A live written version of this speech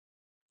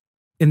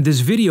In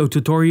this video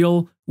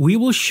tutorial, we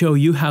will show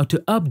you how to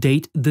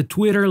update the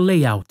Twitter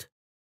layout.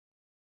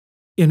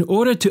 In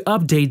order to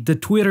update the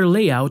Twitter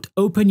layout,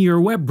 open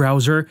your web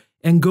browser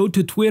and go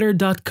to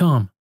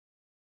twitter.com.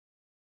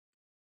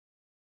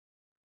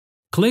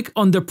 Click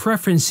on the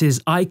Preferences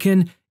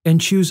icon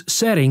and choose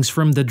Settings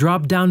from the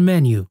drop-down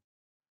menu.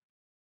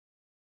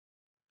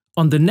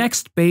 On the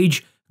next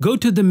page, go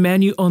to the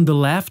menu on the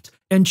left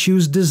and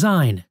choose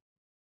Design.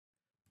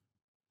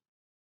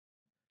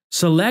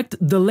 Select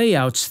the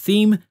Layouts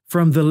theme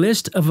from the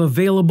list of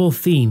available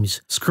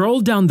themes. Scroll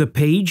down the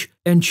page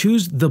and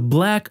choose the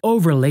Black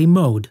Overlay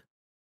mode.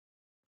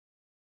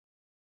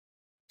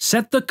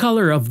 Set the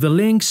color of the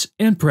links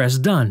and press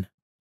Done.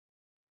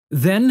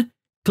 Then,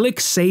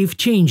 click Save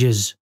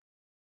Changes.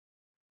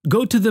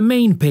 Go to the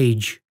main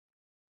page.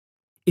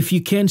 If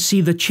you can't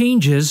see the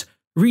changes,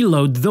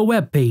 reload the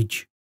web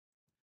page.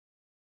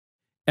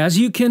 As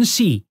you can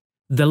see,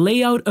 the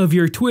layout of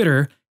your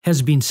Twitter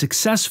has been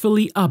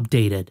successfully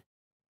updated.